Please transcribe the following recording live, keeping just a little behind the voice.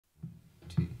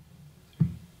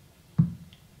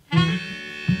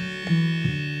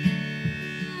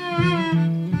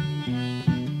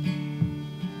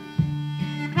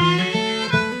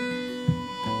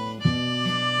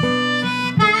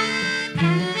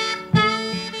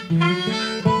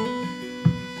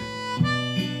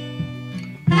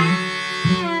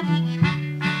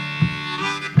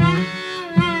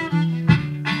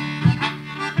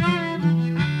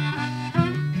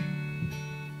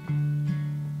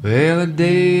Well, our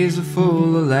days are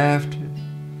full of laughter,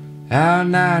 our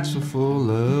nights were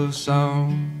full of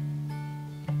song.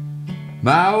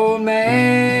 My old man,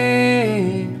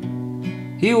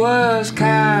 he was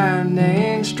kind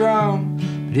and strong,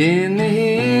 but in the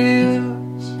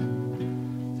hills,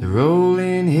 the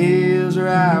rolling hills where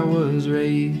I was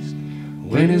raised,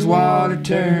 when his water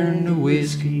turned to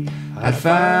whiskey, I'd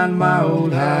find my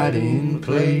old hiding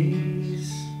place.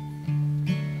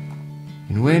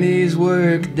 And when his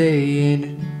work day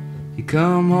ended, he'd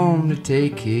come home to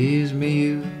take his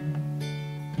meal.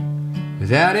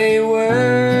 Without a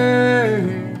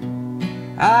word,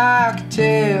 I could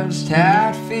tell just how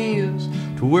it feels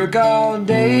to work all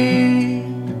day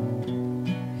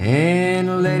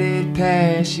and let it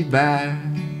pass you by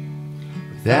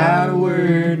without a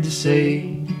word to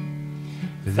say,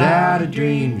 without a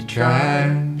dream to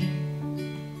try.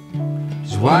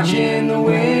 Just watching the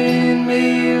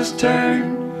windmills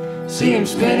turn, see them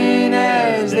spinning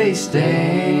as they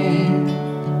stand,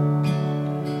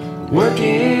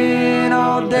 working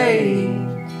all day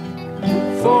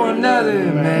for another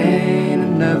man,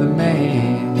 another man.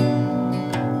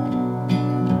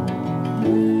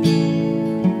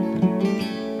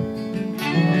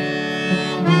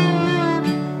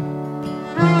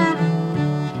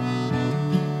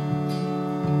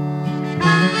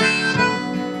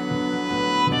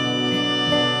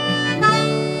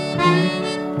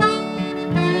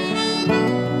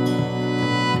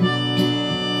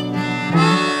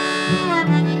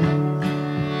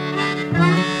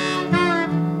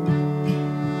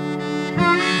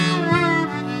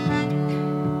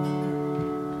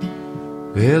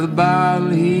 Well, the bottle,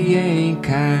 he ain't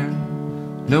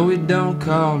kind, no, he don't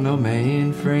call no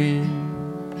man friend.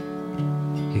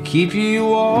 He'll keep you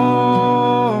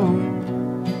warm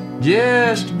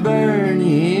just to burn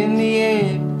you in the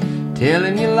end,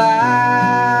 telling you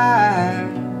lies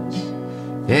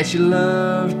that you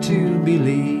love to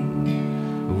believe.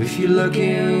 But if you look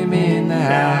him in the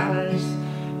eyes,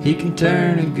 he can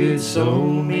turn a good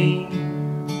soul mean.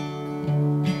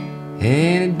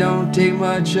 And it don't take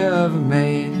much of a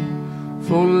man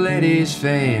for to let his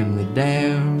family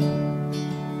down.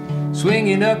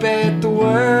 Swinging up at the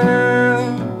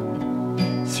world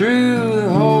through the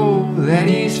hole that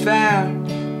he's found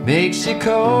makes you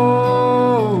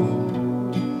cold.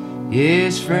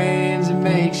 Yes, friends, it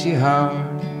makes you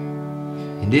hard.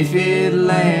 And if it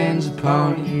lands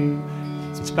upon you,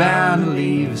 it's bound to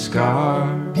leave a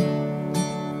scar.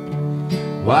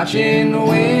 Watching the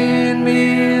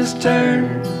windmills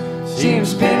turn, see them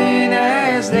spinning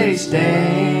as they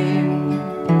stand,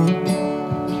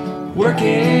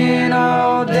 working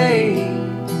all day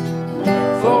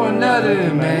for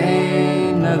another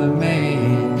man, another man.